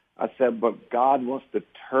crime. I said, but God wants to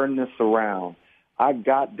turn this around. I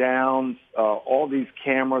got down all these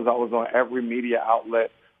cameras. I was on every media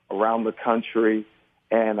outlet around the country.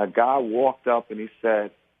 And a guy walked up and he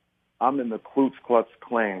said, I'm in the Ku Klux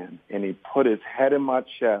Klan. And he put his head in my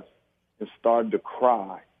chest and started to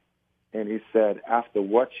cry. And he said, after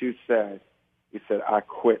what you said, he said, I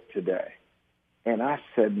quit today. And I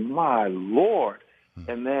said, my Lord.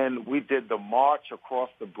 And then we did the march across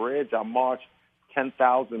the bridge. I marched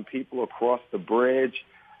 10,000 people across the bridge.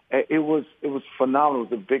 It was phenomenal. It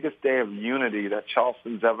was the biggest day of unity that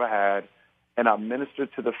Charleston's ever had. And I ministered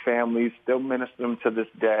to the families, still minister them to this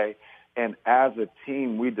day. And as a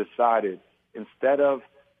team, we decided instead of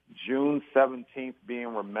June 17th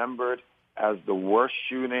being remembered as the worst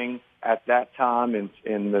shooting at that time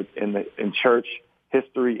in church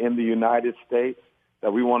history in the United States,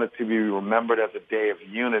 that we wanted to be remembered as a day of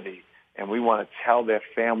unity. And we want to tell their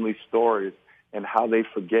family stories and how they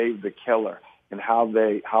forgave the killer and how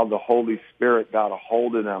the Holy Spirit got a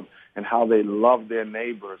hold of them and how they love their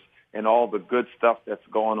neighbors and all the good stuff that's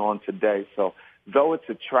going on today. So though it's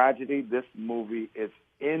a tragedy, this movie is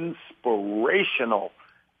inspirational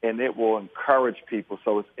and it will encourage people.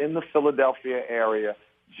 So it's in the Philadelphia area,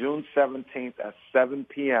 June 17th at 7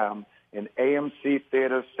 p.m. in AMC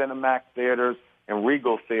theaters, Cinemax theaters, and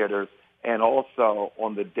Regal theaters, and also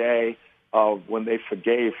on the day of when they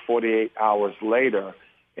forgave 48 hours later,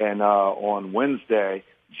 and on Wednesday,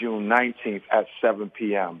 June 19th at 7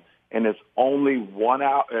 p.m. And it's only 1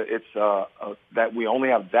 hour. It's that we only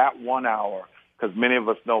have that 1 hour because many of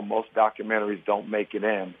us know most documentaries don't make it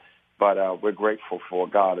in. But we're grateful for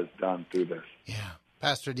what God has done through this. Yeah.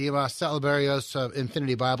 Pastor Demas Salaberios of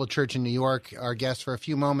Infinity Bible Church in New York, our guest for a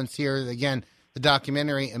few moments here. Again, the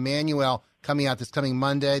documentary, Emmanuel, coming out this coming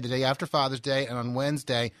Monday, the day after Father's Day, and on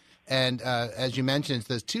Wednesday. And as you mentioned, it's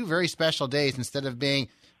those two very special days. Instead of being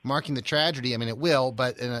marking the tragedy, I mean, it will,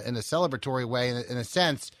 but in a celebratory way, in a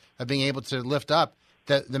sense of being able to lift up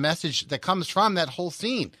the message that comes from that whole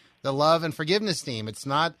scene, the love and forgiveness theme. It's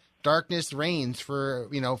not darkness reigns for,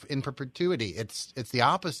 in perpetuity. It's the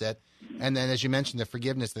opposite. And then, as you mentioned, the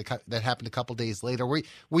forgiveness that happened a couple days later. Were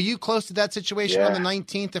you close to that situation on the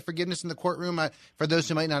 19th, the forgiveness in the courtroom? For those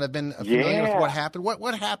who might not have been familiar with what happened,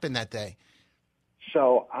 what happened that day?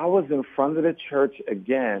 So I was in front of the church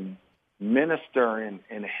again, ministering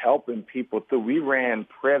and helping people through. We ran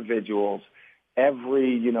prayer vigils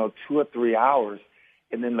every, 2 or 3 hours.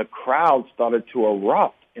 And then the crowd started to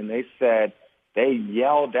erupt, and they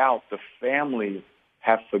yelled out, the families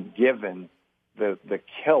have forgiven the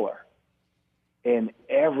killer. And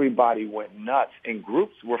everybody went nuts, and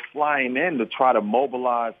groups were flying in to try to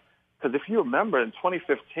mobilize. Because if you remember, in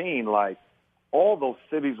 2015, all those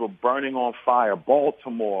cities were burning on fire.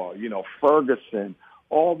 Baltimore, Ferguson,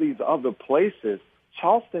 all these other places.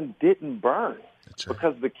 Charleston didn't burn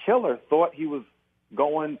because the killer thought he was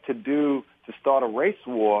going to start a race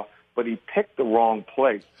war, but he picked the wrong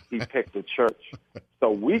place. He picked the church. So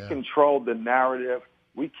we controlled the narrative.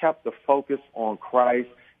 We kept the focus on Christ.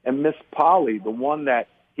 And Miss Polly, the one that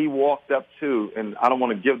he walked up to, and I don't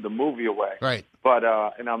want to give the movie away, right? But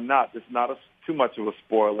and it's not too much of a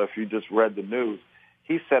spoiler if you just read the news.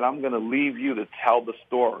 He said, "I'm going to leave you to tell the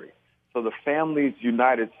story." So the Families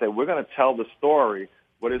United said, "We're going to tell the story,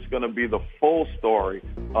 but it's going to be the full story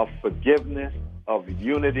of forgiveness, of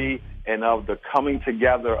unity, and of the coming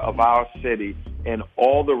together of our city and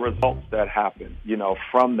all the results that happen,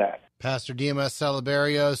 from that." Pastor Demas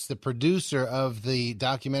Salaberios, the producer of the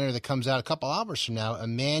documentary that comes out a couple hours from now,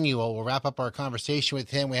 Emmanuel. We'll wrap up our conversation with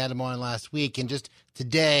him. We had him on last week. And just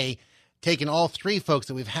today, taking all three folks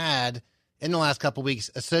that we've had in the last couple of weeks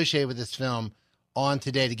associated with this film on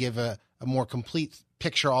today to give a more complete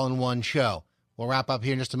picture all in one show. We'll wrap up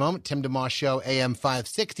here in just a moment. Tim DeMoss Show, AM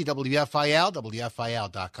 560, WFIL,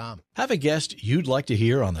 WFIL.com. Have a guest you'd like to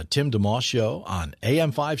hear on the Tim DeMoss Show on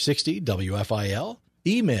AM 560 WFIL?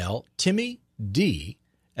 Email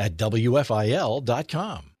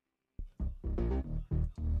timmyd@WFIL.com.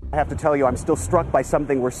 I have to tell you, I'm still struck by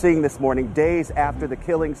something we're seeing this morning, days after the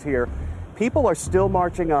killings here. People are still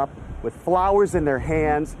marching up with flowers in their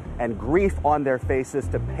hands and grief on their faces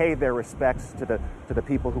to pay their respects to the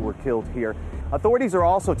people who were killed here. Authorities are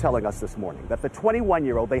also telling us this morning that the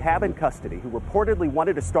 21-year-old they have in custody, who reportedly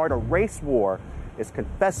wanted to start a race war, is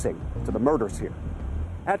confessing to the murders here.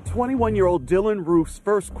 At 21-year-old Dylan Roof's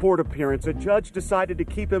first court appearance, a judge decided to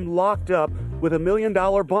keep him locked up with $1 million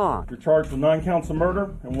bond. You're charged with 9 counts of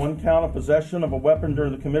murder and 1 count of possession of a weapon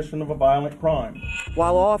during the commission of a violent crime.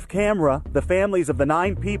 While off camera, the families of the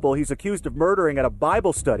 9 people he's accused of murdering at a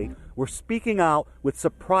Bible study were speaking out with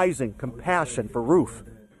surprising compassion for Roof.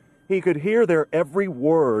 He could hear their every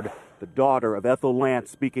word, the daughter of Ethel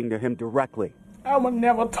Lance speaking to him directly. I will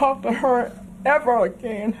never talk to her ever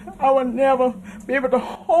again. I will never be able to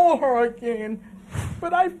hold her again.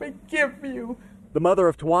 But I forgive you. The mother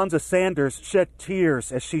of Twanza Sanders shed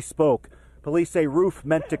tears as she spoke. Police say Roof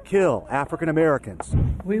meant to kill African Americans.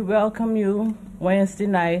 We welcome you Wednesday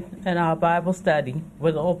night in our Bible study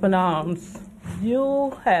with open arms.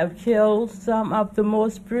 You have killed some of the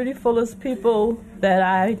most beautifulest people that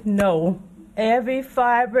I know. Every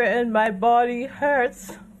fiber in my body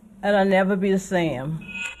hurts, and I'll never be the same.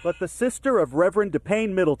 But the sister of Reverend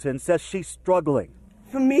DePayne Middleton says she's struggling.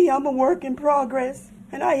 For me, I'm a work in progress,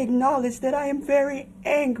 and I acknowledge that I am very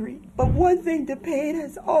angry. But one thing DePayne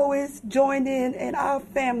has always joined in our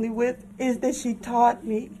family with is that she taught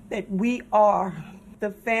me that we are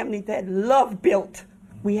the family that love built.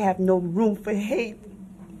 We have no room for hate,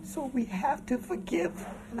 so we have to forgive.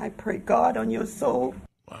 And I pray God on your soul.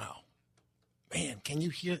 Wow. Man, can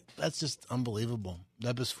you hear? That's just unbelievable.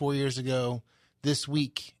 That was 4 years ago this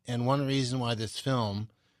week. And one reason why this film,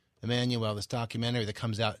 Emmanuel, this documentary that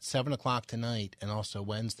comes out at 7 o'clock tonight and also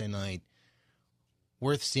Wednesday night,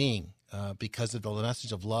 worth seeing because of the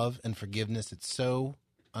message of love and forgiveness. It's so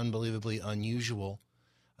unbelievably unusual.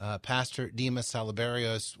 Pastor Dimas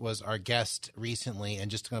Salaberios was our guest recently, and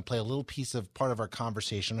just going to play a little piece of part of our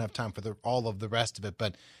conversation. I don't have time for all of the rest of it,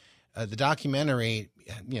 but the documentary,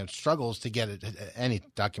 struggles to get it. Any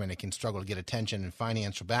documentary can struggle to get attention and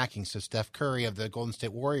financial backing. So Steph Curry of the Golden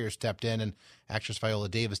State Warriors stepped in, and actress Viola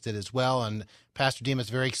Davis did as well. And Pastor Dimas is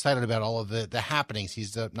very excited about all of the happenings.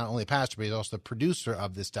 He's not only a pastor, but he's also the producer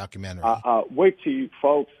of this documentary. Wait till you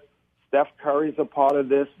folks. Steph Curry's a part of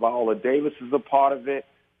this. Viola Davis is a part of it.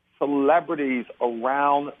 Celebrities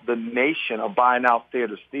around the nation are buying out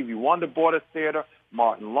theaters. Stevie Wonder bought a theater.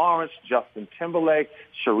 Martin Lawrence, Justin Timberlake,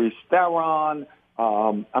 Charlize Theron.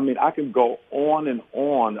 I can go on and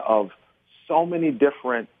on of so many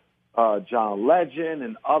different John Legend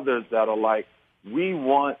and others that are like, we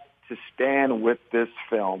want to stand with this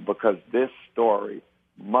film because this story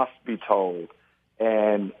must be told,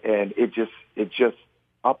 and it just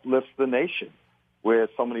uplifts the nation, where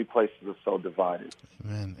so many places are so divided.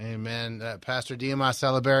 Amen. Pastor Dimas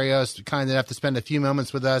Salaberios, kind enough to spend a few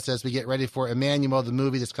moments with us as we get ready for Emmanuel, the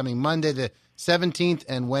movie that's coming Monday the 17th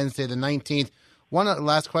and Wednesday the 19th. One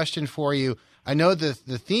last question for you. I know the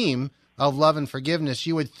theme of love and forgiveness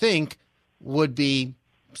you would think would be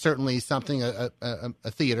certainly something a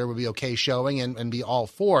theater would be okay showing and be all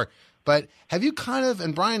for. But have you kind of,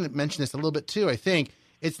 and Brian mentioned this a little bit too, I think,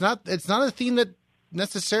 it's not a theme that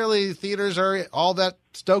necessarily theaters are all that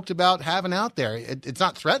stoked about having out there. It's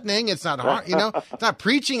not threatening. It's not hard, it's not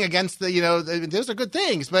preaching against those are good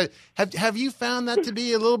things. But have you found that to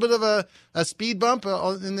be a little bit of a speed bump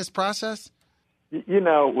in this process?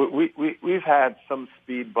 We've had some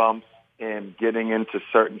speed bumps in getting into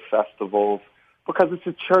certain festivals because it's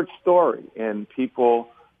a church story, and people,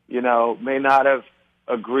 may not have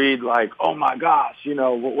agreed like, oh my gosh,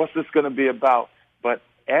 what's this going to be about? But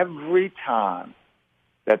every time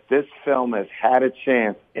that this film has had a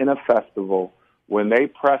chance in a festival, when they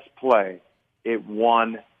press play, it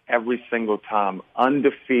won every single time.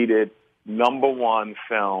 Undefeated, #1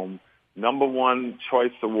 film, #1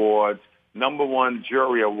 Choice Awards, #1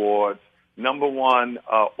 Jury Awards, #1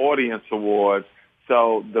 Audience Awards.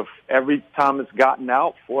 So every time it's gotten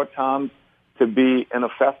out, 4 times to be in a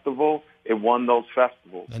festival, it won those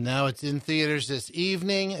festivals. And now it's in theaters this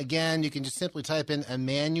evening. Again, you can just simply type in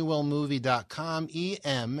EmmanuelMovie.com,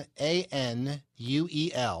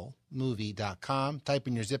 EMANUEL movie.com. Type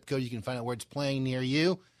in your zip code. You can find out where it's playing near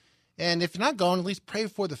you. And if you're not going, at least pray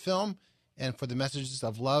for the film and for the messages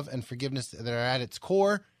of love and forgiveness that are at its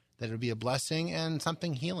core, that it'll be a blessing and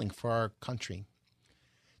something healing for our country.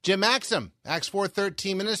 Jim Maxim, Acts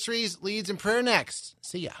 4:13 Ministries, leads in prayer next.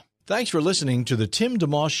 See ya. Thanks for listening to the Tim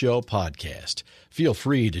DeMoss Show podcast. Feel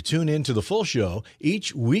free to tune in to the full show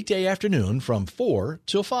each weekday afternoon from 4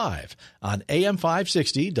 till 5 on AM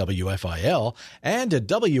 560 WFIL and at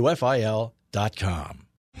WFIL.com.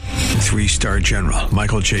 3-star General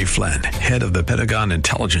Michael J. Flynn, head of the Pentagon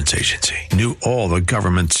Intelligence Agency, knew all the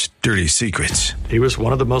government's dirty secrets. He was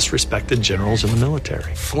one of the most respected generals in the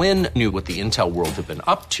military. Flynn knew what the intel world had been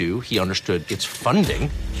up to. He understood its funding.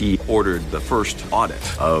 He ordered the first audit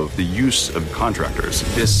of the use of contractors.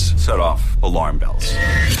 This set off alarm bells.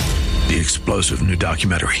 The explosive new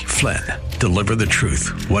documentary, Flynn, Deliver the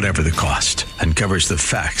Truth, Whatever the Cost, uncovers the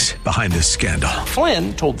facts behind this scandal.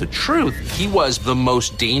 Flynn told the truth. He was the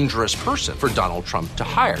most dangerous person for Donald Trump to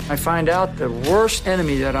hire. I find out the worst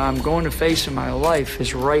enemy that I'm going to face in my life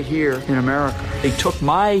is right here in America. They took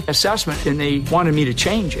my assessment and they wanted me to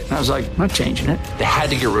change it. And I was like, I'm not changing it. They had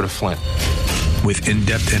to get rid of Flynn. With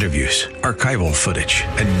in-depth interviews, archival footage,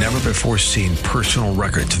 and never-before-seen personal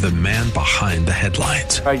records of the man behind the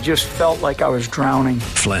headlines. I just felt like I was drowning.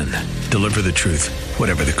 Flynn, Deliver the Truth,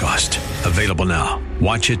 Whatever the Cost. Available now.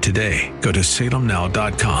 Watch it today. Go to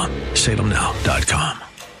salemnow.com. salemnow.com.